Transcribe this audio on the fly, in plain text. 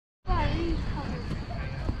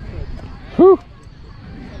Whew.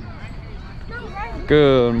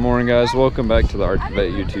 Good morning, guys. Welcome back to the Arctic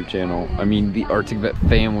Vette YouTube channel. I mean, the Arctic Vette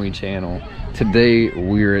family channel. Today,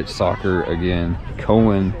 we're at soccer again.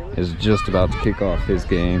 Cohen is just about to kick off his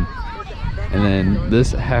game. And then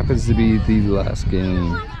this happens to be the last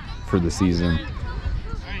game for the season.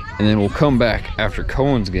 And then we'll come back after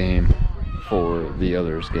Cohen's game for the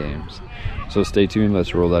others' games. So stay tuned.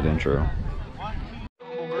 Let's roll that intro.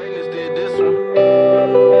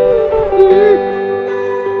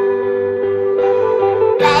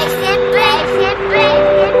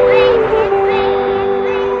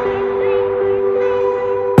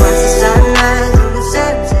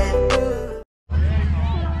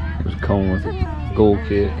 Cohen with a goal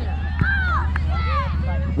kick.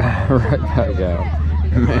 Right back out.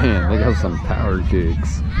 Man, they got some power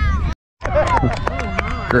kicks.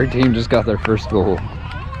 Great team just got their first goal.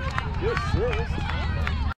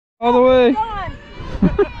 All the way.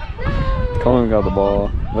 Cohen got the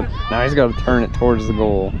ball, but now he's got to turn it towards the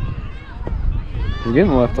goal. He's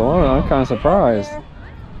getting left alone. I'm kind of surprised.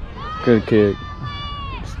 Good kick.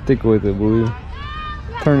 Stick with it, Blue.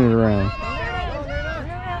 Turn it around.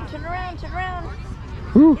 Turn around.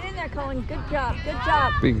 Whew. Get in there, Colin. Good job.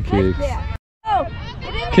 Big kicks. Oh,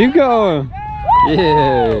 get in there. Keep going.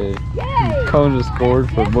 Yay. Yay. Cohen just scored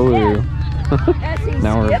for Blue.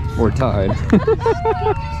 Now we're tied.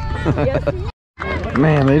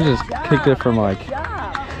 Man, they just kicked it from like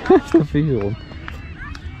the field.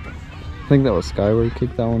 I think that was Skyward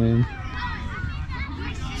kicked that one in.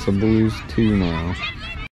 So Blue's 2 now.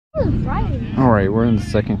 Alright, we're in the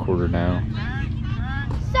second quarter now.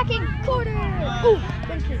 Second quarter. Ooh,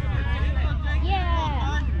 thank you.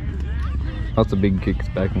 Yeah. Lots of big kicks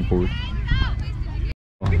back and forth.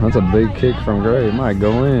 That's a big kick from Gray. It might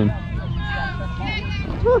go in.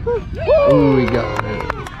 Ooh, we got it.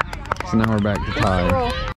 So now we're back to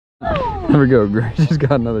tie. There we go. Gray just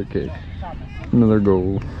got another kick. Another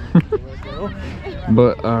goal.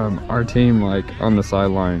 But our team, like, on the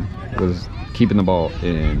sideline was keeping the ball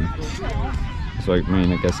in. So I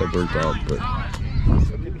mean, I guess that worked out, but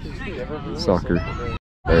soccer,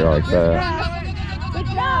 they're like that.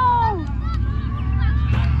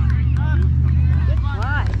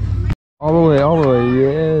 All the way,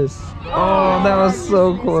 yes. Oh, that was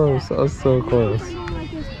so close.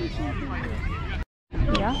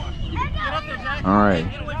 Yeah. All right,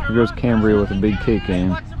 here goes Cambria with a big kick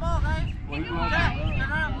in.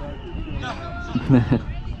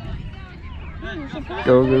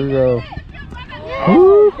 Go.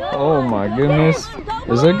 Woo. Oh my goodness.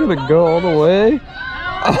 Is that gonna go all the way?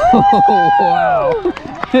 Oh wow.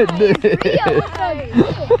 It did.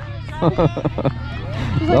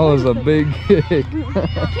 That was a big kick.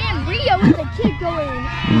 Cambria with a kick going.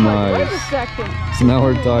 Nice. So now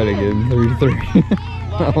we're tied again,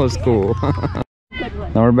 3-3. That was cool.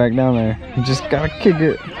 Now we're back down there. You just gotta kick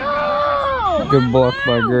it. Good block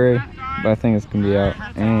by Gray. But I think it's gonna be out.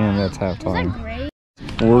 And that's halftime.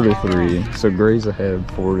 4-3. So Gray's ahead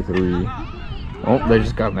 4-3. Oh, they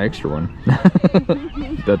just got an extra one.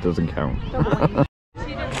 That doesn't count.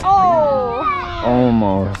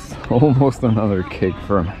 Almost another kick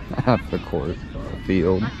from half the court, the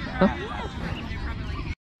field.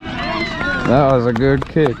 That was a good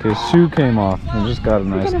kick. His shoe came off and just got a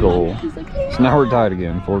nice goal. So now we're tied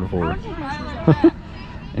again, 4-4.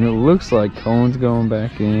 And it looks like Cohen's going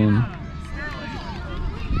back in.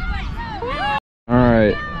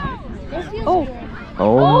 Alright.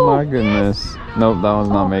 Oh my goodness. Nope, that one's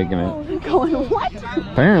not making it. Going what?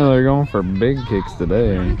 Apparently they're going for big kicks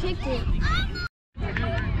today.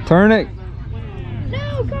 Turn it.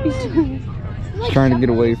 No, He's trying to get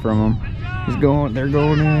away from him. They're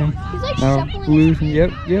going in. He's like now Blue,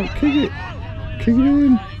 yep, kick it. Kick it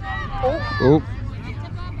in. Oh.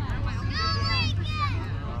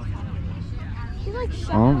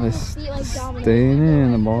 Oh, it's staying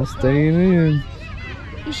in. The ball's staying in.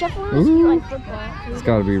 He's shuffling his feet like football. It's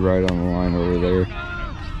got to be right on the line over there.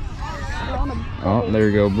 Oh, there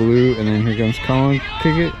you go, Blue. And then here comes Colin.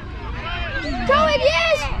 Kick it. Colin,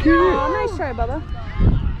 yes! Kick it. Nice try, Bubba.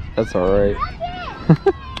 That's alright.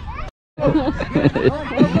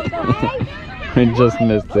 I just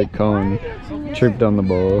missed it. Colin tripped on the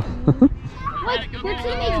ball. Like, your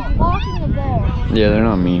teammate's blocking the ball. Yeah, they're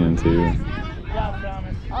not meaning to.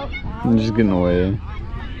 I'm just getting away.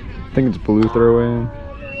 I think it's Blue throw in.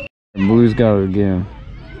 And Blue's got it again.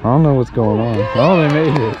 I don't know what's going on. Oh, they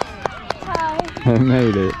made it. They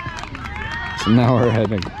made it. So now we're ahead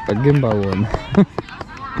again by 1.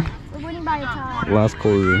 We're winning by a tie. Last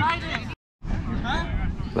quarter.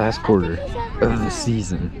 Last quarter of the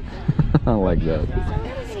season. I like that.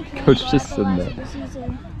 Coach just said that.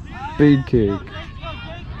 Big kick.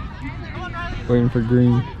 Waiting for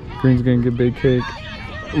Green. Green's gonna get big kick.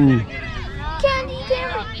 Ooh. Candy,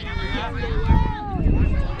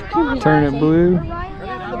 Turn it blue.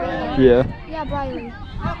 Yeah. Yeah, Briley.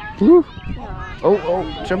 Woo. Oh, oh,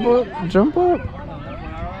 jump up, jump up.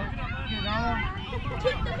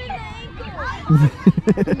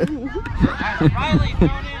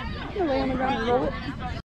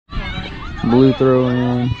 Blue throw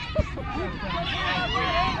in.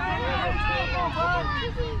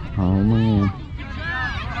 Oh man.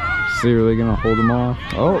 See, are they gonna hold them off?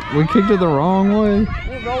 Oh, we kicked it the wrong way.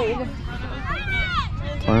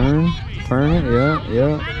 Turn it,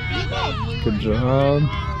 yeah. Good job.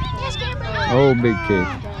 Oh, big kick.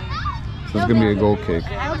 So it's gonna be a goal kick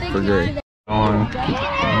for Gray. On.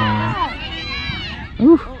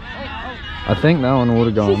 Ooh. I think that one would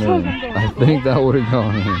have gone in. I think that would have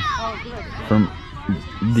gone in from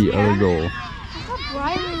the other goal.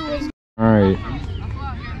 All right,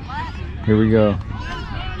 here we go.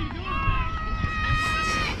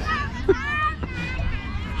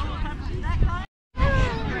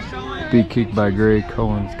 Big kick by Gray.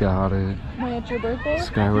 Cohen's got it. It's your birthday?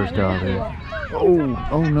 Skylar's got it.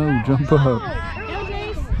 Oh no, jump up.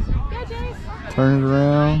 Turn it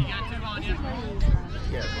around.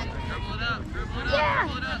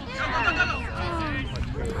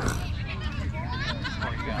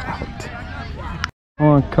 Come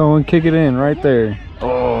on, Cohen, kick it in right there. Oh,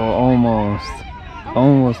 almost.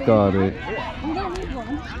 Almost got it.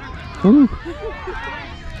 Whew.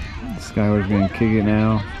 Skylar's gonna kick it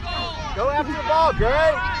now. Go after the ball,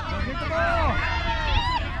 Gray.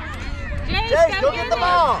 Jace, go get the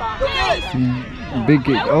ball. Go get it. Big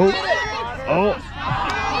kick. Oh.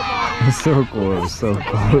 So close, so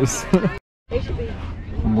close.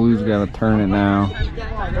 Blue's gotta turn it now.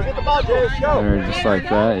 Go get the ball, Jace. Go. There, just like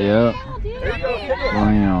that. Yep.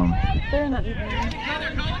 Bam.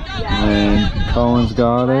 And Cohen's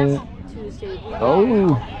got it.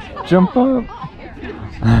 Oh, jump up.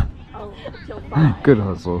 Good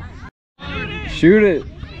hustle. Shoot it.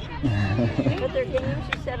 But their games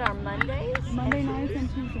you said are Mondays? Monday nights and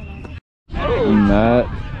Tuesday nights. And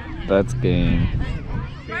that's game.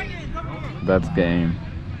 That's game.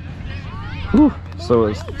 Whew. So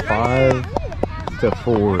it's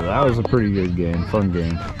 5-4. That was a pretty good game, fun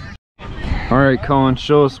game. All right, Colin,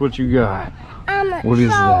 show us what you got. What is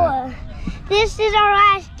that? This is our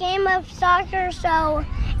last game of soccer. So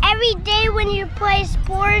every day when you play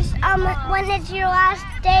sports, when it's your last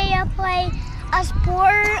day of play a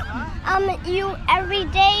sport, you every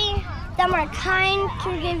day them are kind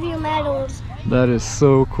to give you medals. That is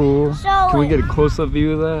so cool. So, can we get a close-up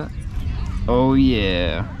view of that? Oh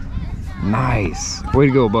yeah. Nice. Way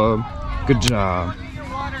to go, bub. Good job.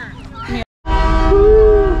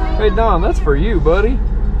 Hey Don, that's for you, buddy.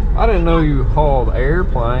 I didn't know you hauled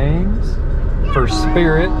airplanes for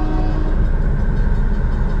Spirit.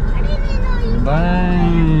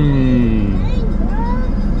 Dang.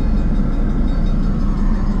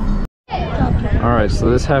 Alright, so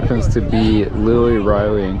this happens to be Lily,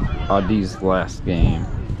 Riley, and Adi's last game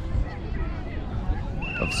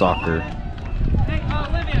of soccer.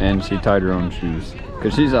 And she tied her own shoes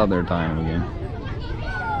because she's out there tying them again.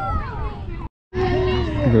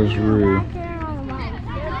 Here goes Rue.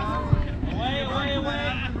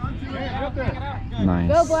 Nice.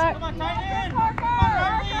 Go Black.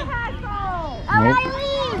 Nope.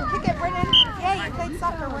 Kick it, Brennan. Yeah, you played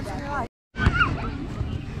soccer once in your life.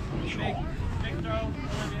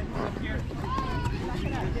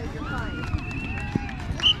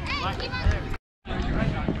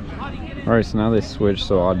 Alright, so now they switch,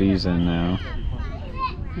 so Adi's in now.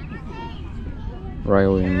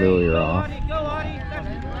 Riley and Lily are off.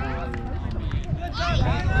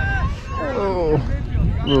 Oh,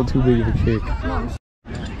 a little too big of a kick.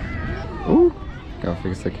 Ooh, gotta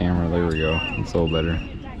fix the camera. There we go. It's a little better.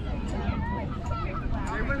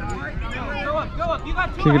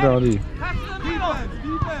 Kick it to Adi.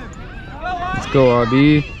 Let's go,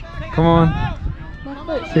 Adi. Come on.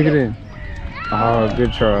 Kick it in. Oh,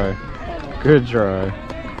 good try. Good try.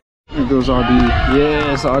 Here goes Adi.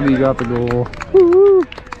 Yes, Adi got the goal. Woo!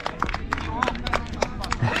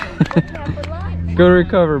 Go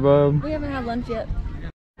recover, bub. We haven't had lunch yet.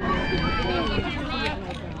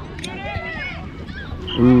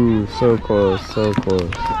 Ooh, so close, so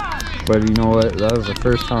close. But you know what? That was the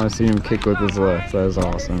first time I've seen him kick with his left. That is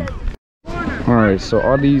awesome. Alright, so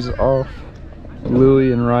Adi's off.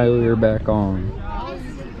 Lily and Riley are back on.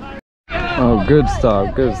 Oh, good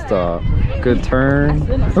stop, good stop. Good turn.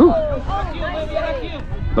 Ooh.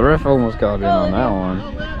 The ref almost got in on that one.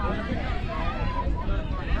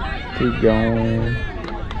 Keep going.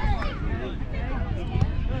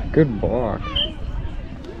 Good block.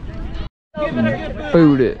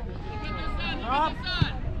 Boot it.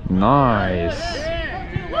 Nice.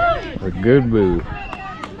 A good boot.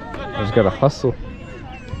 Just gotta hustle.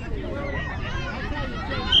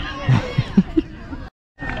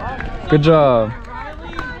 Good job.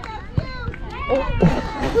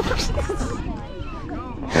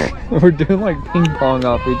 We're doing like ping pong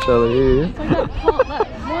off each other here. It's like that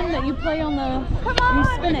one that you play on the, you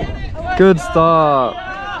spin it. Good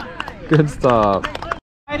stop. Good stop.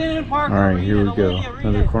 Alright, here we go.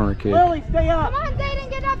 Another corner kick. Lily, stay up. Come on, Zayden,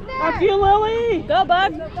 get up there. Up you, Lily. Go,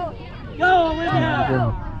 bud. Go,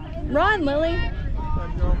 Olivia. Run, Lily.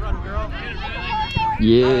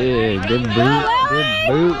 Yeah, good boot. Good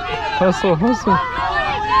boot. Hustle, hustle.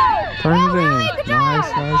 Turn it in.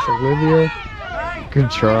 Nice, nice, Olivia. Good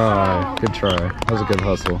try. Good try. That was a good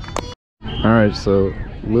hustle. Alright, so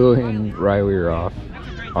Lily and Riley are off.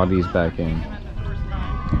 Audie's back in.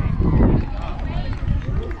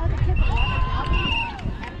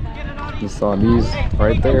 You saw these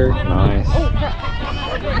right there. Nice.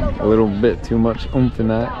 A little bit too much oomph in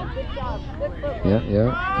that. Yep,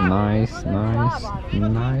 yep. Nice, nice,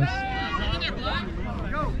 nice.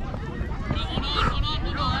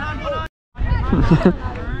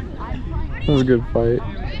 That was a good fight.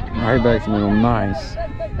 Right back to middle. Nice.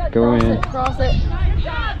 Go in. Cross it.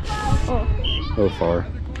 Go far.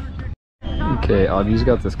 Okay, Audie's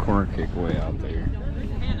got this corner kick way out there.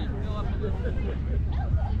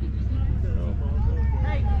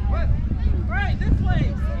 Right, this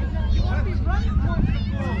way. You want to be running towards the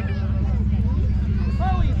goal.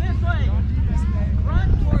 Chloe, this way. Run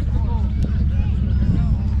towards the goal.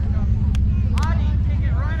 Audie, take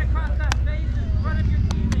it right across that space in front of your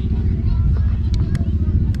teammate.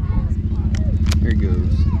 Here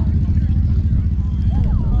goes.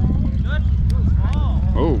 Good.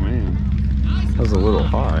 Oh man, that was a little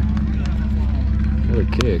high. What a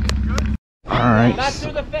kick. Alright, Not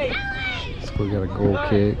through the face. so we got a goal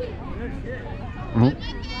kick. Oh,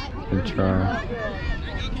 good try.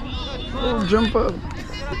 Oh, jump up.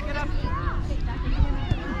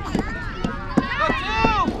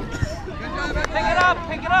 Pick it up,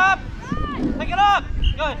 pick it up. Pick it up.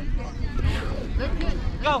 Good.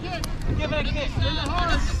 Go. Give it a kick.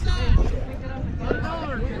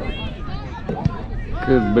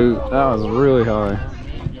 Good boot. That was really high.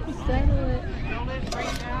 Settle it.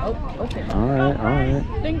 Oh, okay. Alright, alright.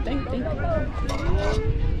 Ding, ding, ding.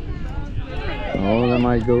 Oh, that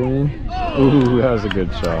might go in. Ooh, that was a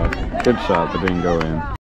good shot. Good shot, but didn't go in.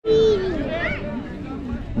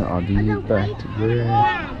 Audie back to Greg.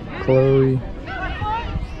 Chloe.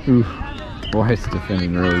 Ooh, White's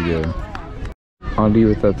defending really good. Audie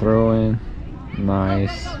with the throw in.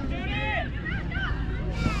 Nice.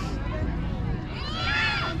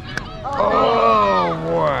 Oh,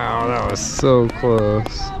 wow, that was so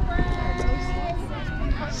close.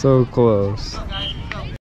 So close.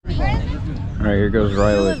 Alright, here goes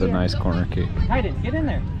Riley with a nice corner kick. Tighten, get in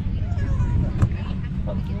there.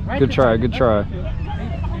 Right Good try, good try. Good,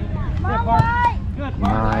 Bart. Good,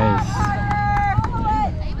 Bart. Nice.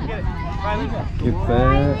 Get it. Riley. Get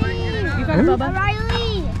that. You got it, Bubba.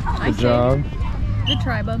 Riley. Good job. Good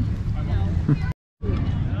try, bub.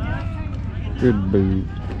 Good boot.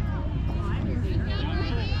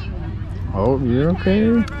 Oh, you're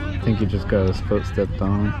okay? I think he just got his foot stepped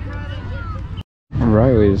on.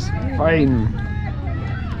 Riley's fighting.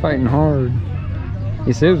 Fighting hard.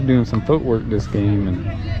 He said he was doing some footwork this game, and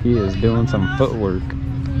he is doing some footwork.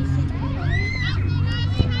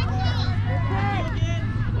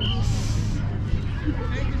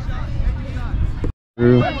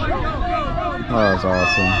 Oh, that was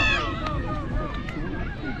awesome.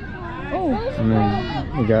 Oh. And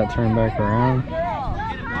then we got turned back around.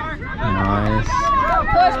 Nice.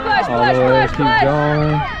 Push, push, All the way, push, keep push. going.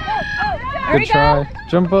 There Good we try. go.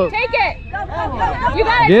 Jump up. Take it. You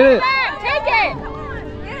got it. Get it. Back. Take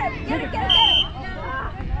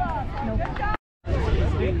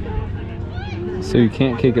it. So you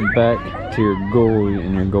can't kick it back to your goalie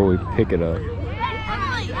and your goalie pick it up.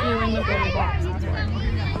 You're in the goalie box. That's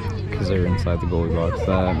why. Because they're inside the goalie box.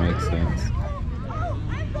 That makes sense.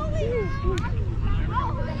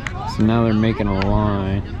 So now they're making a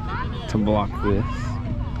line to block this.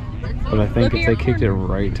 But I think if they kicked it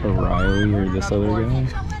right to Riley or this other guy,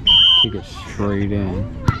 kick it straight in.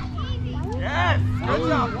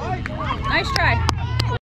 Nice try.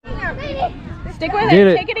 Stick with Get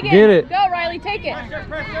it. it. Take it again. Get it. Go, Riley. Take it.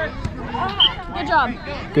 Good job.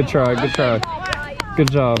 Good try, good try. Good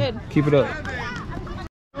job. Good. Keep it up.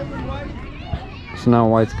 So now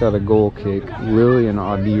White's got a goal kick. Lily and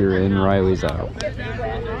Audie are in, Riley's out. I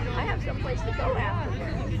have someplace to go after.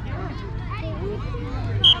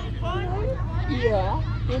 Yeah,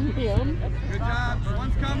 in him. Good job.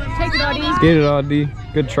 One's coming. Take it, Audie. Get it, Audie.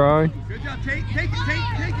 Good try. Good job. Take it.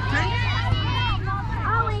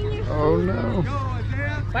 Oh no. Go,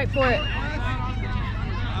 Isaiah. Fight for it.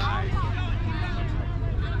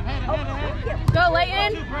 Go,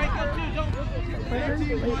 Leighton.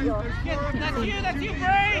 That's you,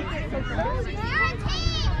 Bray.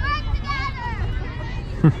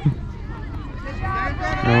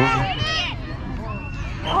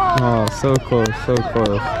 Oh, so close, so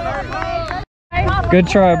close. Good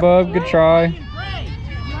try, bub. Good try. You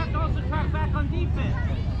have to also track back on defense.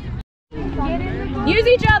 Use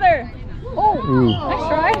each other. Oh, Ooh. nice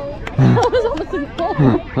try. That was almost a goal.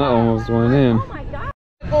 That almost went in.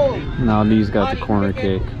 Holy. Now Dee's got the corner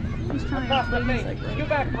kick. Across the face. Get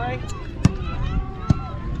back, Bray.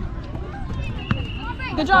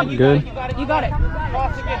 Good job. Good. You got it.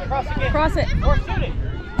 Cross again. Cross it. Or shoot it.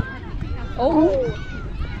 Oh.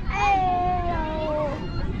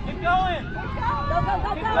 Keep going.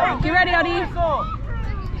 Get ready, Audie. Whistle.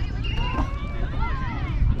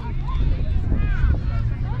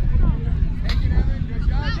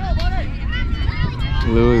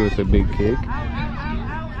 Lily with a big kick.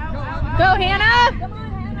 Go, Hannah.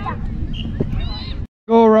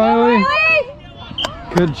 Go, Riley. Riley.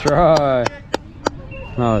 Good try.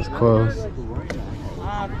 That was close.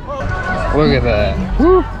 Look at that.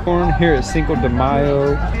 Woo. Born here at Cinco de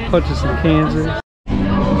Mayo, Hutchinson, Kansas.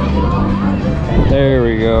 There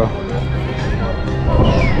we go.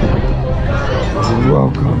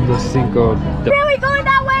 Welcome to Cinco de Really going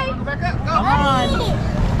that way? Back up. Come on.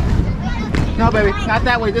 No, baby. Not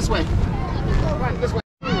that way. This way. Right, this way.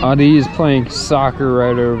 Audie is playing soccer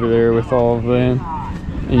right over there with all of them.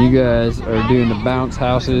 And you guys are doing the bounce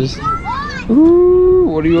houses. Ooh,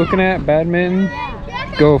 what are you looking at? Badminton?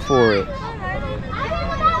 Go for it.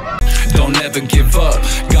 Don't ever give up,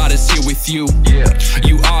 God is here with you.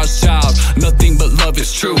 You are a child, nothing but love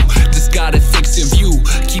is true. Just got it fixed in view.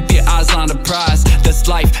 Keep your eyes on the prize. That's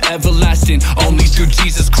life everlasting, only through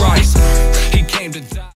Jesus Christ.